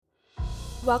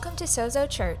Welcome to Sozo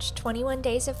Church 21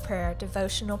 Days of Prayer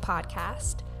devotional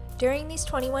podcast. During these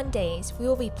 21 days, we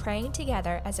will be praying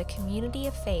together as a community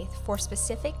of faith for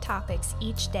specific topics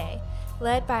each day,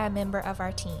 led by a member of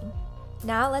our team.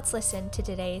 Now let's listen to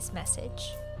today's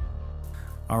message.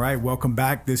 All right, welcome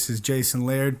back. This is Jason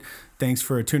Laird. Thanks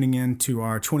for tuning in to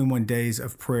our 21 Days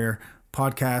of Prayer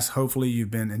podcast. Hopefully you've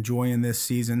been enjoying this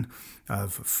season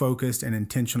of focused and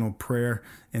intentional prayer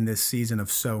in this season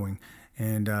of sowing.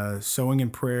 And sowing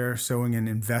in prayer, sowing and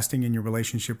investing in your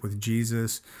relationship with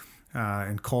Jesus,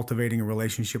 and cultivating a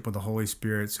relationship with the Holy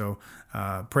Spirit. So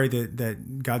pray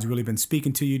that God's really been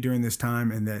speaking to you during this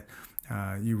time and that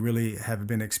you really have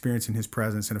been experiencing His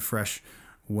presence in a fresh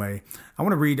way. I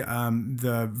want to read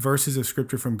the verses of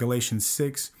Scripture from Galatians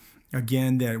 6,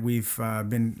 again, that we've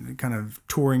been kind of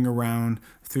touring around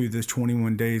through this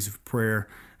 21 days of prayer.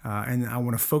 And I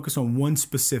want to focus on one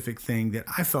specific thing that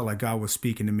I felt like God was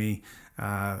speaking to me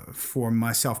for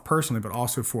myself personally, but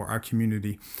also for our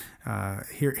community.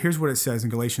 Here's what it says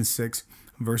in Galatians 6,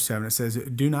 verse 7. It says,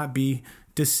 "Do not be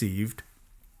deceived.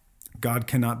 God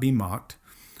cannot be mocked.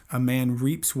 A man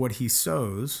reaps what he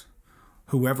sows.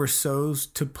 Whoever sows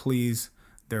to please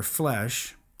their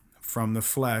flesh, from the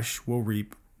flesh will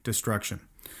reap destruction.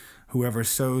 Whoever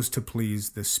sows to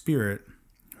please the Spirit,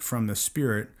 from the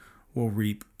Spirit will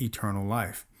reap eternal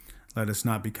life. Let us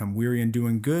not become weary in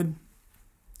doing good,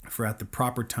 for at the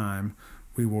proper time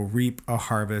we will reap a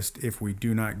harvest if we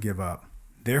do not give up.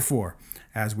 Therefore,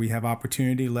 as we have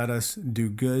opportunity, let us do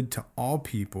good to all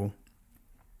people,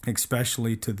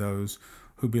 especially to those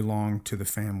who belong to the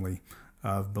family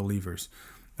of believers."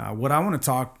 What I want to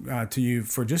talk to you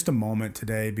for just a moment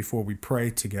today before we pray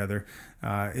together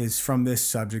is from this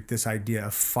subject, this idea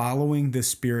of following the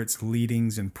Spirit's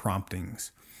leadings and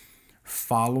promptings.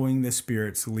 Following the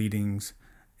Spirit's leadings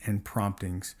and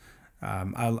promptings.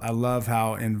 I love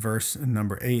how in verse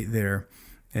number 8 there,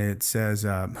 it says,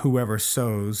 whoever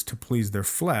sows to please their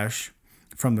flesh,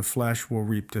 from the flesh will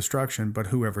reap destruction, but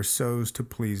whoever sows to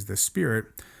please the Spirit,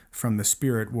 from the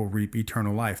Spirit will reap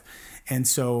eternal life. And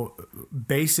so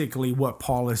basically what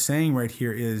Paul is saying right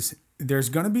here is there's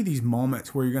going to be these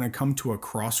moments where you're going to come to a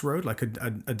crossroad, like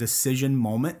a decision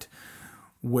moment,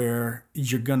 where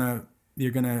you're going to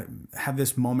have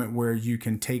this moment where you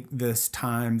can take this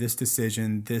time, this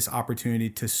decision, this opportunity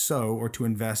to sow or to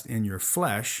invest in your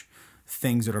flesh,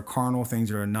 things that are carnal, things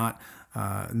that are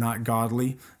not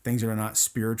godly, things that are not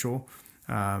spiritual,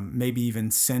 maybe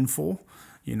even sinful.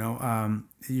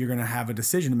 You're going to have a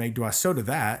decision to make. Do I sow to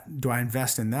that? Do I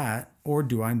invest in that? Or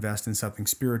do I invest in something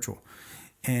spiritual?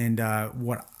 And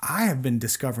what I have been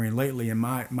discovering lately in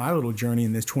my little journey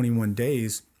in this 21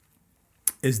 days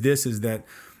is that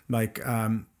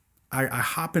I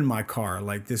hop in my car.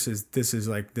 Like this is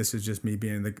just me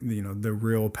being the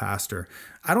real pastor.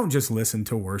 I don't just listen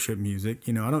to worship music.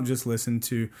 I don't just listen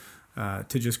to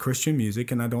just Christian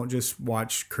music, and I don't just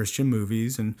watch Christian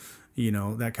movies and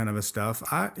that kind of a stuff.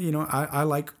 I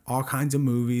like all kinds of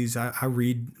movies. I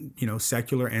read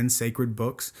secular and sacred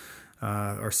books,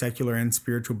 or secular and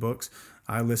spiritual books.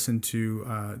 I listen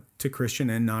to Christian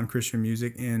and non-Christian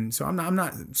music, and so I'm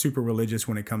not super religious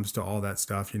when it comes to all that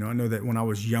stuff. I know that when I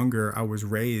was younger, I was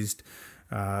raised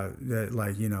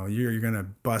that you're gonna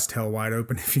bust hell wide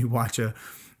open if you watch a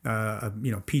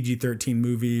PG-13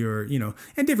 movie, or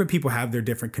and different people have their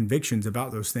different convictions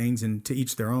about those things, and to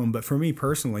each their own. But for me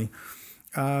personally,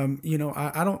 I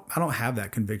don't have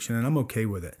that conviction, and I'm okay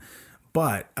with it.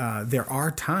 But there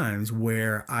are times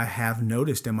where I have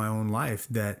noticed in my own life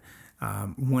that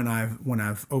when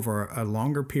I've over a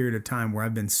longer period of time where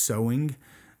I've been sowing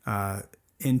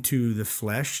into the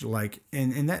flesh,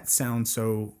 and that sounds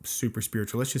so super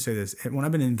spiritual. Let's just say this: when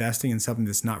I've been investing in something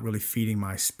that's not really feeding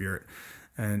my spirit,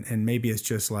 and maybe it's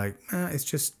just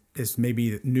it's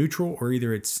maybe neutral, or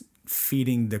either it's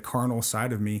feeding the carnal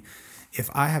side of me.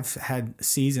 If I have had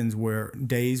seasons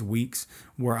days, weeks,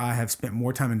 where I have spent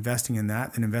more time investing in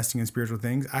that than investing in spiritual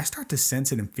things, I start to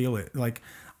sense it and feel it. Like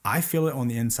I feel it on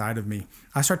the inside of me.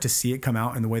 I start to see it come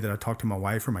out in the way that I talk to my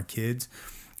wife or my kids.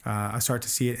 I start to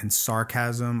see it in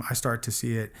sarcasm. I start to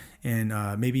see it in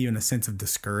maybe even a sense of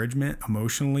discouragement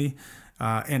emotionally.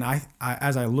 And I,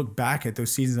 as I look back at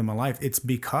those seasons of my life, it's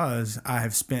because I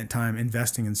have spent time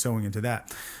investing and sowing into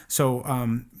that.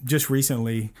 So just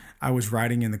recently, I was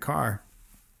riding in the car,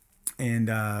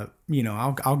 and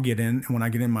I'll get in. And when I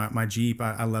get in my Jeep,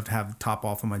 I love to have the top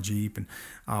off of my Jeep, and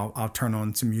I'll turn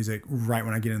on some music right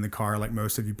when I get in the car, like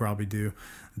most of you probably do.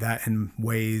 That and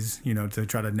Waze, to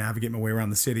try to navigate my way around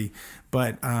the city.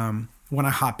 But when I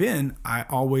hop in, I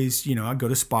always, I go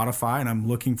to Spotify and I'm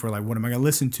looking for what am I going to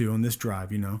listen to on this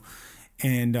drive,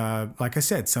 And like I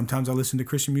said, sometimes I listen to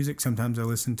Christian music, sometimes I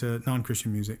listen to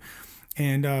non-Christian music.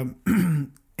 And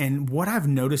and what I've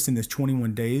noticed in this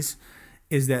 21 days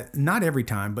is that not every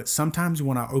time, but sometimes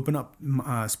when I open up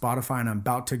Spotify and I'm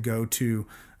about to go to,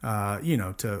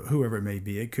 to whoever it may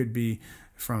be, it could be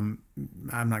from,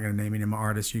 I'm not going to name any of my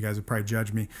artists. You guys would probably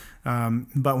judge me.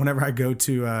 But whenever I go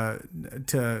to,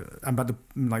 I'm about to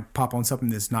like pop on something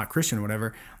that's not Christian or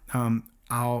whatever,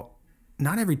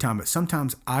 not every time, but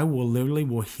sometimes I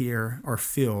will hear or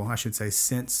feel, I should say,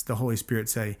 sense the Holy Spirit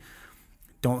say,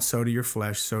 don't sow to your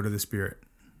flesh, sow to the Spirit.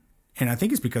 And I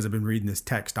think it's because I've been reading this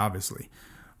text, obviously,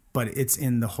 but it's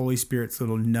in the Holy Spirit's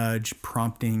little nudge,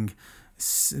 prompting,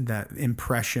 that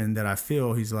impression that I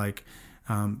feel. He's like,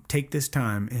 take this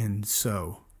time and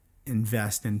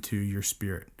invest into your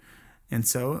spirit. And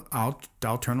so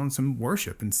I'll turn on some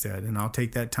worship instead, and I'll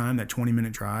take that time, that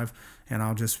 20-minute drive, and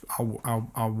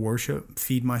I'll worship,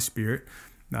 feed my spirit.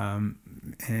 And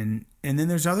then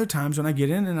there's other times when I get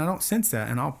in and I don't sense that,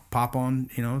 and I'll pop on,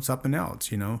 something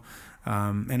else,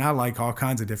 and I like all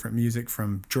kinds of different music,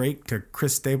 from Drake to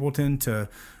Chris Stapleton to,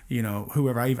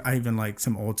 whoever. I even like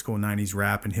some old school 90s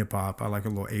rap and hip hop. I like a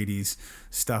little 80s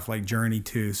stuff like Journey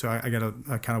too. So I got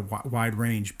a kind of wide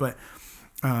range, but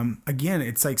again,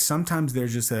 it's like sometimes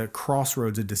there's just a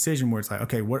crossroads, a decision where it's like,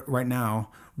 okay,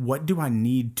 what do I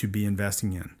need to be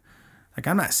investing in? Like,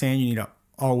 I'm not saying you need to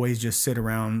always just sit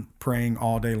around praying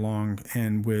all day long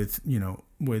and with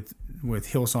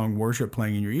Hillsong worship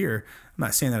playing in your ear. I'm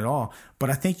not saying that at all,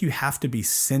 but I think you have to be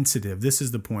sensitive. This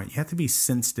is the point. You have to be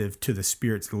sensitive to the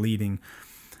Spirit's leading,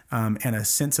 and a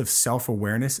sense of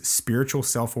self-awareness, spiritual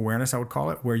self-awareness, I would call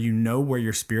it, where you know where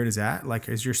your spirit is at. Like,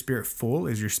 is your spirit full?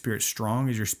 Is your spirit strong?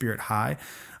 Is your spirit high?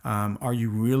 Are you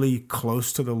really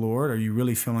close to the Lord? Are you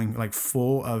really feeling like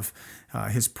full of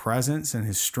His presence and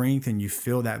His strength, and you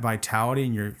feel that vitality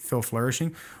and you feel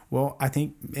flourishing? Well, I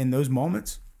think in those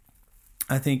moments,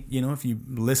 if you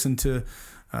listen to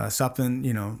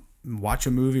something, watch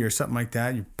a movie or something like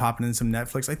that, you're popping in some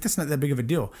Netflix, like, that's not that big of a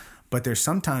deal. But there's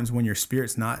sometimes when your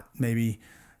spirit's not maybe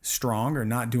strong or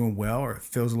not doing well, or it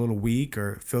feels a little weak,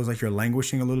 or it feels like you're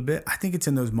languishing a little bit. I think it's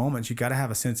in those moments you got to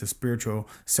have a sense of spiritual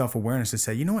self-awareness to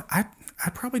say, you know what, I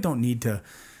probably don't need to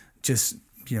just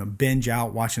binge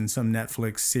out watching some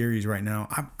Netflix series right now.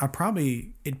 It'd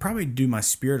probably do my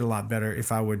spirit a lot better if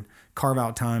I would carve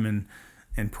out time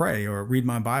and pray or read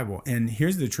my Bible. And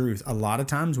here's the truth. A lot of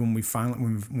times when we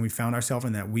found ourselves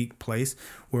in that weak place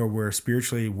where we're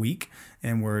spiritually weak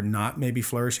and we're not maybe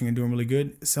flourishing and doing really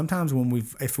good, sometimes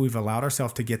if we've allowed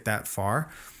ourselves to get that far,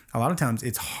 a lot of times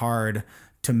it's hard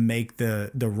to make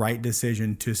the right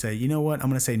decision to say, you know what, I'm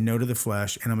going to say no to the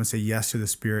flesh and I'm going to say yes to the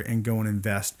Spirit and go and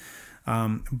invest.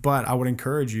 But I would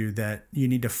encourage you that you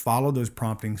need to follow those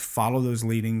promptings, follow those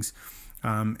leadings.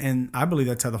 And I believe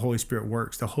that's how the Holy Spirit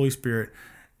works. The Holy Spirit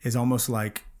is almost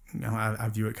like, I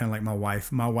view it kind of like my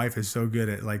wife. My wife is so good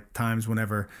at, like, times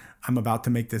whenever I'm about to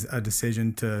make a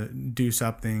decision to do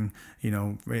something,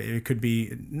 it could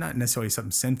be not necessarily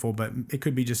something sinful, but it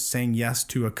could be just saying yes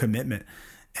to a commitment.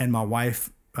 And my wife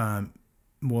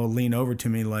will lean over to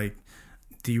me like,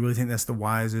 do you really think that's the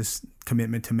wisest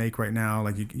commitment to make right now?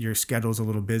 Like, your schedule's a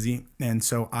little busy. And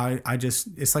so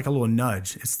it's like a little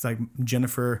nudge. It's like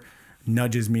Jennifer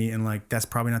nudges me and like, that's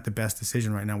probably not the best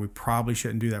decision right now. We probably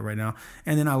shouldn't do that right now.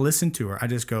 And then I listen to her. I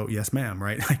just go, yes, ma'am,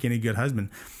 right? Like any good husband.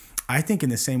 I think in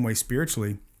the same way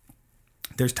spiritually,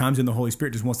 there's times when the Holy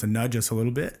Spirit just wants to nudge us a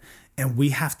little bit, and we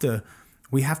have to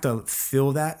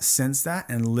feel that, sense that,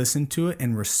 and listen to it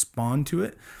and respond to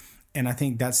it. And I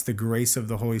think that's the grace of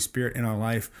the Holy Spirit in our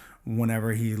life,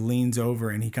 whenever He leans over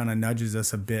and He kind of nudges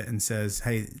us a bit and says,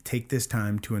 hey, take this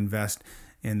time to invest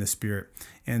in the Spirit.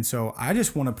 And so I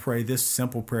just want to pray this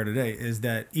simple prayer today, is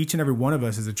that each and every one of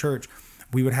us as a church,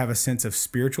 we would have a sense of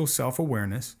spiritual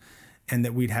self-awareness, and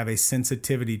that we'd have a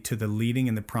sensitivity to the leading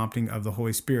and the prompting of the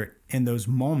Holy Spirit in those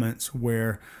moments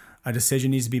where a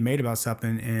decision needs to be made about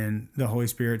something and the Holy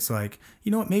Spirit's like,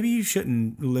 you know what, maybe you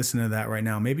shouldn't listen to that right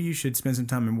now. Maybe you should spend some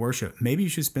time in worship. Maybe you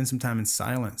should spend some time in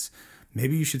silence.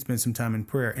 Maybe you should spend some time in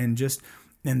prayer. And just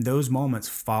in those moments,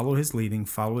 follow His leading,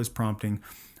 follow His prompting,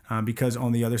 because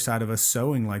on the other side of us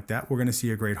sowing like that, we're going to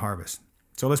see a great harvest.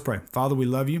 So let's pray. Father, we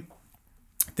love You.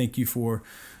 Thank You for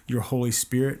Your Holy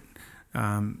Spirit,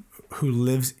 who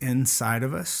lives inside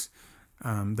of us,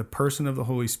 the person of the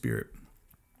Holy Spirit,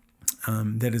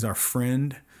 that is our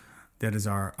friend, that is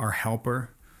our helper,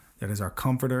 that is our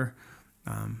comforter.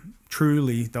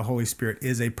 Truly, the Holy Spirit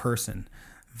is a person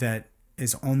that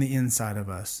is on the inside of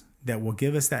us, that will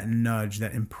give us that nudge,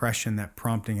 that impression, that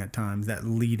prompting at times, that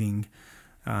leading,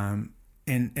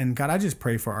 And God, I just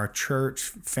pray for our church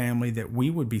family that we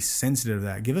would be sensitive to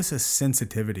that. Give us a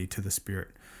sensitivity to the Spirit,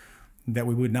 that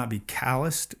we would not be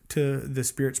calloused to the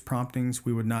Spirit's promptings.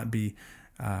 We would not be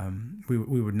we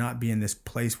would not be in this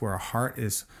place where our heart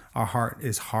is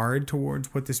hard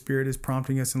towards what the Spirit is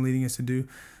prompting us and leading us to do,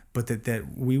 but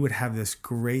that we would have this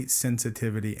great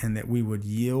sensitivity and that we would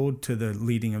yield to the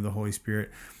leading of the Holy Spirit.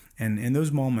 And in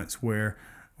those moments where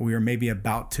we are maybe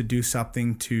about to do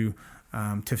something to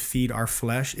feed our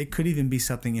flesh, it could even be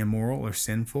something immoral or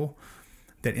sinful,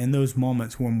 that in those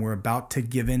moments when we're about to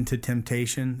give in to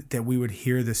temptation, that we would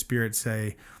hear the Spirit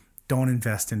say, don't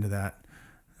invest into that.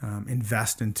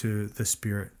 Invest into the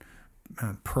Spirit.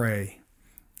 Pray.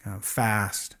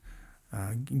 Fast.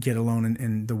 Get alone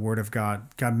in the Word of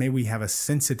God. God, may we have a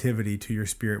sensitivity to your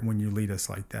Spirit when you lead us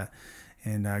like that.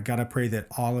 And God, I pray that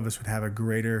all of us would have a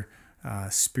greater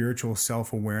spiritual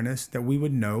self-awareness, that we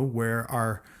would know where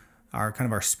our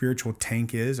spiritual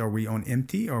tank is. Are we on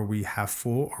empty? Are we half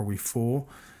full? Are we full?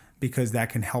 Because that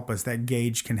can help us. That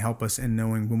gauge can help us in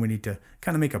knowing when we need to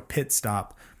kind of make a pit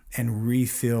stop and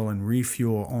refill and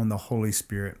refuel on the Holy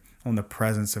Spirit, on the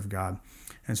presence of God.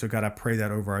 And so, God, I pray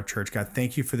that over our church. God,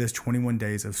 thank you for this 21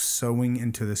 days of sowing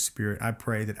into the Spirit. I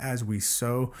pray that as we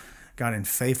sow, God, in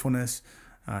faithfulness,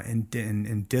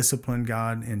 in discipline,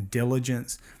 God, in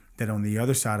diligence, that on the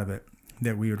other side of it,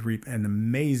 that we would reap an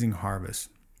amazing harvest.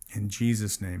 In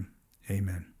Jesus' name,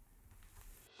 amen.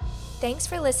 Thanks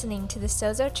for listening to the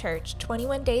Sozo Church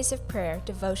 21 Days of Prayer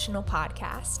devotional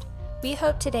podcast. We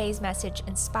hope today's message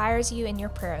inspires you in your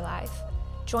prayer life.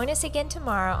 Join us again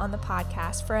tomorrow on the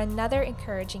podcast for another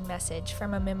encouraging message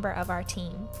from a member of our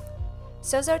team.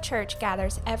 Sozo Church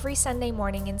gathers every Sunday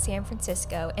morning in San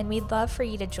Francisco, and we'd love for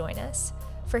you to join us.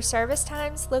 For service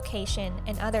times, location,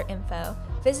 and other info,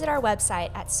 visit our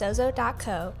website at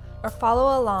sozo.co or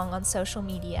follow along on social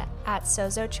media at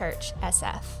Sozo Church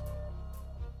SF.